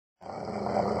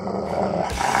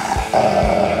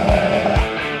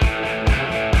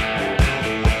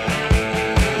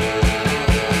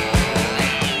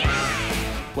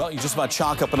just about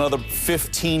chalk up another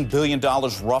 $15 billion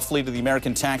roughly to the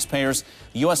American taxpayers.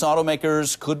 The U.S.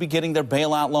 automakers could be getting their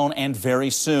bailout loan, and very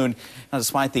soon. Now,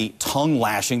 despite the tongue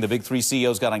lashing the big three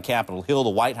CEOs got on Capitol Hill, the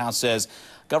White House says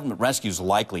government rescue is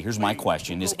likely. Here's my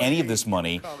question. Is any of this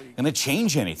money going to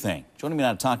change anything? Joining me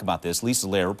now to talk about this, Lisa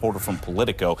Lair, reporter from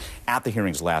Politico, at the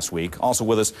hearings last week. Also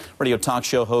with us, radio talk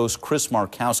show host Chris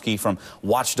Markowski from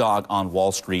Watchdog on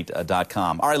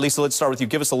Wallstreet.com. All right, Lisa, let's start with you.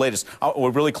 Give us the latest.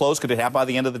 We're really close. Could it happen by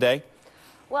the end of the day?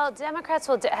 Well, Democrats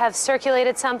will have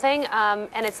circulated something,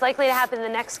 and it's likely to happen in the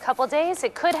next couple days.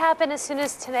 It could happen as soon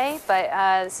as today, but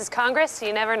this is Congress, so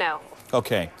you never know.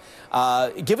 Okay.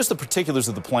 Give us the particulars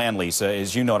of the plan, Lisa,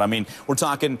 as you know it. I mean, we're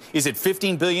talking, is it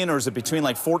 $15 billion or is it between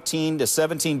like $14 to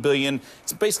 $17 billion?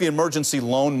 It's basically emergency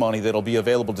loan money that'll be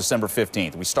available December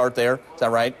 15th. We start there, is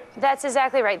that right? That's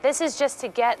exactly right. This is just to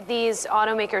get these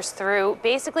automakers through.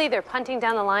 Basically, they're punting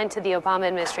down the line to the Obama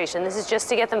administration. This is just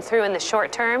to get them through in the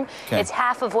short term. Okay. It's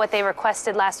half of what they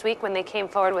requested last week when they came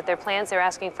forward with their plans. They're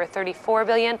asking for $34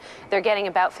 billion. They're getting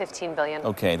about $15 billion.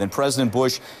 Okay, then President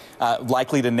Bush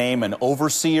likely to name an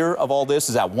overseer of all this?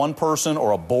 Is that one person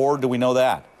or a board? Do we know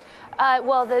that?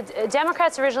 Well, the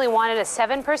Democrats originally wanted a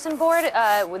 7-person board.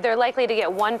 They're likely to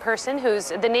get one person who's,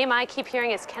 the name I keep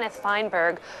hearing is Kenneth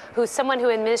Feinberg, who's someone who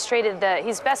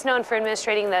he's best known for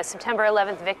administrating the September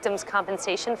 11th Victims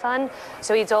Compensation Fund.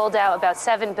 So he doled out about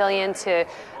 $7 billion to,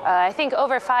 I think,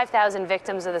 over 5,000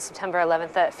 victims of the September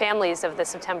 11th, families of the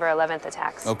September 11th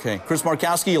attacks. Okay. Chris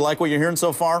Markowski, you like what you're hearing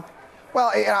so far? Well,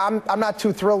 I'm not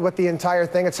too thrilled with the entire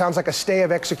thing. It sounds like a stay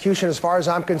of execution as far as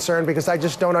I'm concerned, because I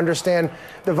just don't understand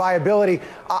the viability.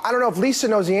 I don't know if Lisa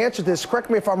knows the answer to this. Correct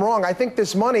me if I'm wrong. I think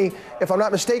this money, if I'm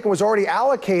not mistaken, was already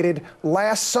allocated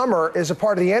last summer as a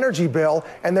part of the energy bill,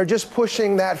 and they're just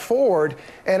pushing that forward.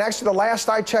 And actually, the last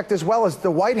I checked as well is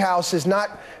the White House is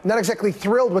not exactly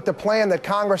thrilled with the plan that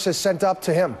Congress has sent up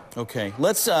to him. Okay.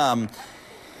 Let's,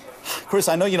 Chris,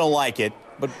 I know you don't like it,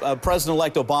 but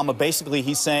President-elect Obama, basically,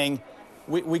 he's saying,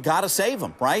 we got to save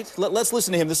them, right? Let's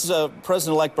listen to him. This is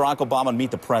President-elect Barack Obama on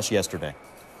Meet the Press yesterday.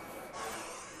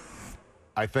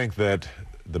 I think that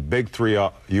the big three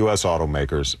U.S.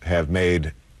 automakers have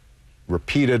made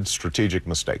repeated strategic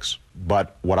mistakes.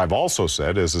 But what I've also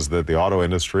said is that the auto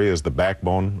industry is the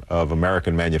backbone of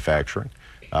American manufacturing.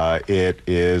 It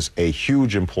is a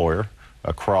huge employer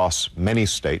across many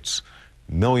states.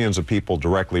 Millions of people,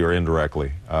 directly or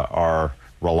indirectly, are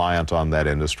reliant on that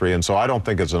industry, and so I don't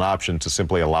think it's an option to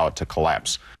simply allow it to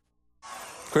collapse.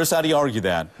 Chris, how do you argue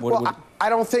that? I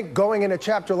don't think going into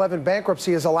Chapter 11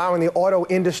 bankruptcy is allowing the auto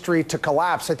industry to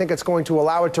collapse. I think it's going to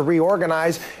allow it to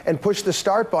reorganize and push the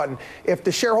start button. If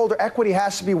the shareholder equity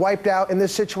has to be wiped out in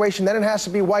this situation, then it has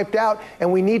to be wiped out,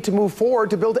 and we need to move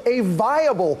forward to build a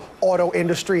viable auto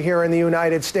industry here in the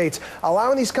United States.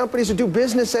 Allowing these companies to do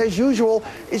business as usual,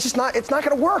 it's not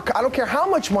going to work. I don't care how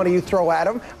much money you throw at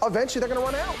them. Eventually, they're going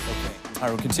to run out. Okay. All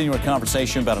right, we'll continue our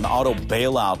conversation about an auto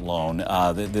bailout loan.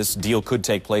 This deal could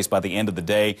take place by the end of the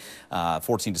day.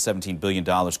 $14 to $17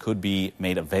 billion could be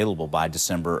made available by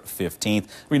December 15th.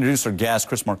 We introduce our guest,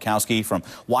 Chris Markowski from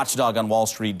Watchdog on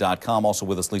Wallstreet.com. Also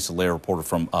with us, Lisa Lair, reporter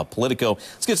from Politico.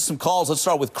 Let's get to some calls. Let's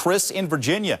start with Chris in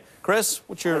Virginia. Chris,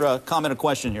 what's your comment or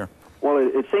question here? Well,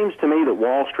 it seems to me that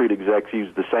Wall Street execs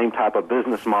used the same type of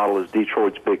business model as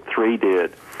Detroit's Big Three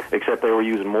did, except they were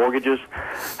using mortgages.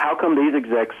 How come these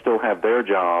execs still have their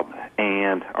job,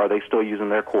 and are they still using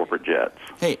their corporate jets?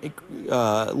 Hey,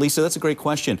 Lisa, that's a great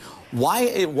question. Why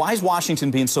is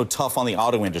Washington being so tough on the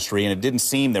auto industry, and it didn't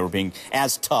seem they were being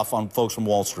as tough on folks from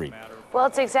Wall Street? Well,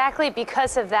 it's exactly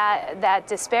because of that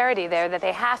disparity there that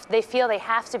they feel they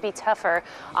have to be tougher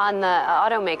on the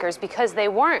automakers because they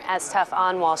weren't as tough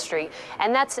on Wall Street,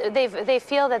 and they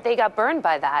feel that they got burned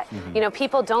by that. Mm-hmm. You know,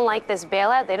 people don't like this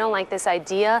bailout. They don't like this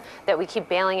idea that we keep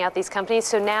bailing out these companies.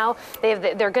 So now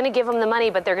they're going to give them the money,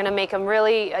 but they're going to make them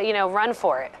really, run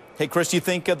for it. Hey, Chris, do you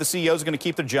think the CEOs are going to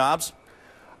keep their jobs?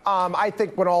 I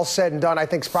think when all's said and done, I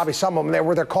think probably some of them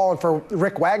they're calling for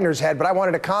Rick Wagner's head. But I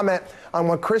wanted to comment on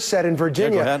what Chris said in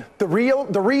Virginia. Yeah, go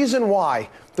ahead. The reason why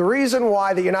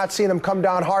that you're not seeing them come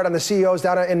down hard on the CEOs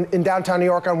down in downtown New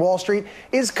York on Wall Street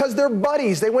is because they're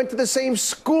buddies. They went to the same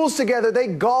schools together. They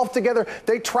golf together.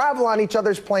 They travel on each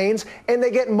other's planes, and they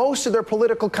get most of their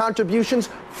political contributions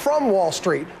from Wall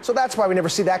Street. So that's why we never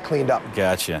see that cleaned up.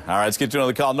 Gotcha. All right, let's get to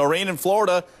another call. Noreen in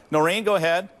Florida. Noreen, go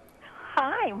ahead.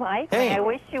 Hi, Mike. Hey. I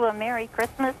wish you a Merry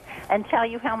Christmas and tell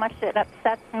you how much it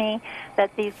upsets me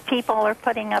that these people are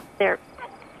putting up their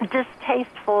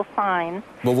distasteful signs.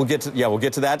 Well, we'll get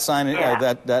to that sign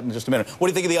that in just a minute. What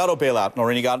do you think of the auto bailout,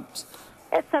 Noreen? You got?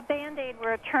 It's a Band-Aid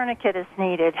where a tourniquet is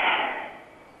needed.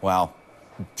 Wow.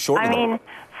 Short. I mean,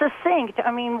 succinct.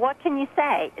 I mean, what can you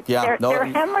say? Yeah, they're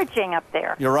hemorrhaging up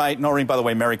there. You're right. Noreen, by the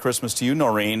way, Merry Christmas to you,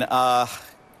 Noreen.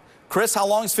 Chris, how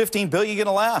long is $15 billion going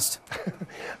to last?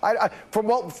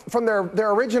 From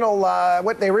their original,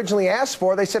 what they originally asked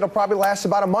for, they said it'll probably last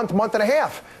about a month and a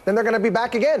half. Then they're going to be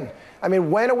back again. I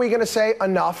mean, when are we going to say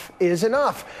enough is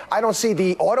enough? I don't see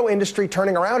the auto industry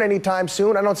turning around anytime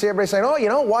soon. I don't see everybody saying, oh, you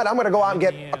know what, I'm going to go out and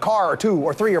get a car or 2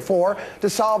 or 3 or 4 to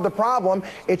solve the problem.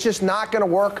 It's just not going to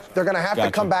work. They're going to have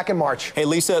to come back in March. Hey,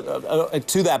 Lisa,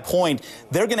 to that point,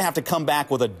 they're going to have to come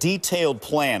back with a detailed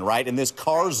plan, right? And this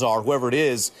car czar, whoever it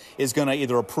is going to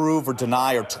either approve or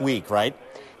deny or tweak, right?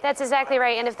 That's exactly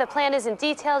right. And if the plan isn't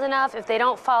detailed enough, if they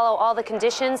don't follow all the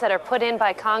conditions that are put in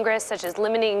by Congress, such as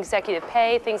limiting executive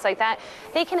pay, things like that,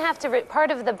 they can have to,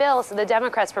 part of the bill, so the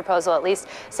Democrats' proposal at least,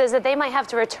 says that they might have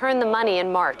to return the money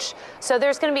in March. So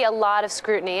there's going to be a lot of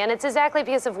scrutiny. And it's exactly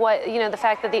because of what, the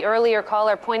fact that the earlier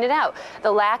caller pointed out.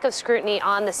 The lack of scrutiny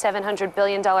on the $700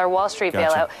 billion Wall Street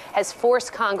bailout has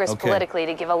forced Congress politically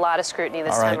to give a lot of scrutiny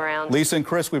this time around. Lisa and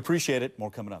Chris, we appreciate it.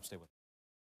 More coming up. Stay with us.